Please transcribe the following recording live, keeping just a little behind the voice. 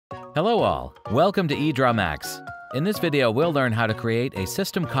Hello all, welcome to EdrawMax. In this video, we'll learn how to create a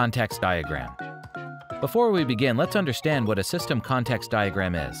system context diagram. Before we begin, let's understand what a system context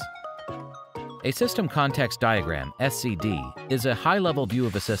diagram is. A system context diagram, SCD, is a high-level view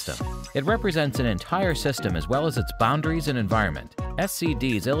of a system. It represents an entire system as well as its boundaries and environment.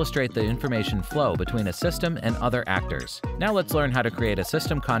 SCDs illustrate the information flow between a system and other actors. Now let's learn how to create a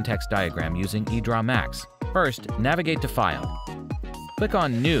system context diagram using EdrawMax. First, navigate to File. Click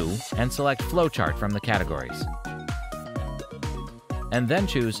on New and select Flowchart from the categories. And then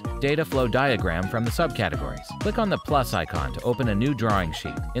choose Data Flow Diagram from the subcategories. Click on the plus icon to open a new drawing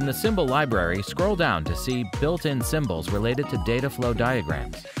sheet. In the symbol library, scroll down to see built-in symbols related to data flow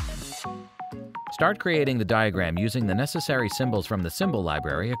diagrams. Start creating the diagram using the necessary symbols from the symbol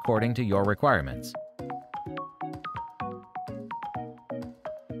library according to your requirements.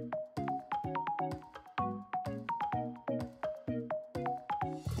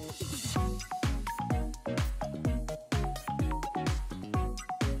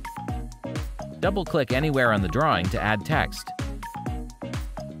 Double-click anywhere on the drawing to add text.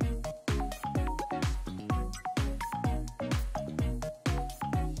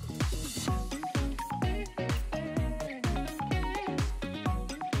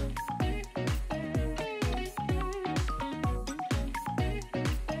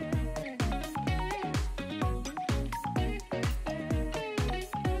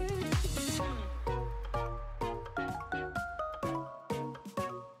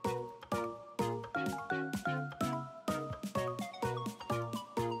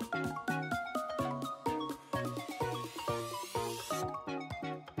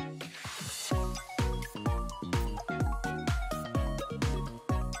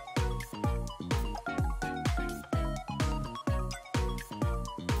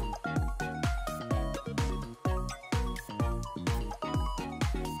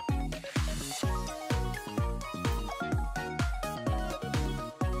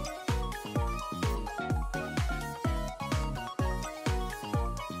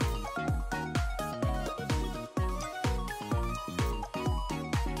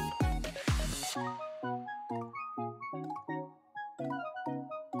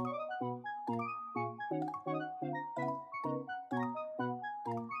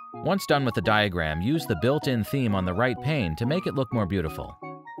 Once done with the diagram, use the built-in theme on the right pane to make it look more beautiful.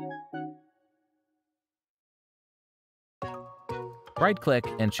 Right-click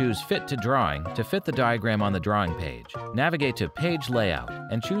and choose Fit to Drawing to fit the diagram on the drawing page. Navigate to Page Layout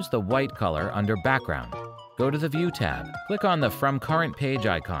and choose the white color under Background. Go to the View tab. Click on the From Current Page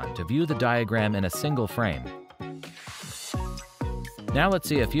icon to view the diagram in a single frame. Now let's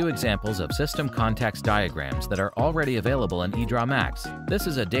see a few examples of system context diagrams that are already available in EdrawMax. This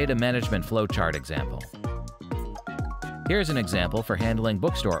is a data management flowchart example. Here's an example for handling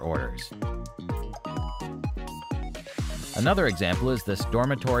bookstore orders. Another example is this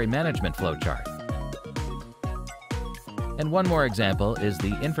dormitory management flowchart. And one more example is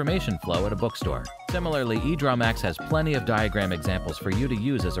the information flow at a bookstore. Similarly, EdrawMax has plenty of diagram examples for you to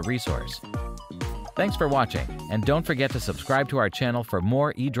use as a resource. Thanks for watching, and don't forget to subscribe to our channel for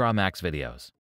more EdrawMax videos.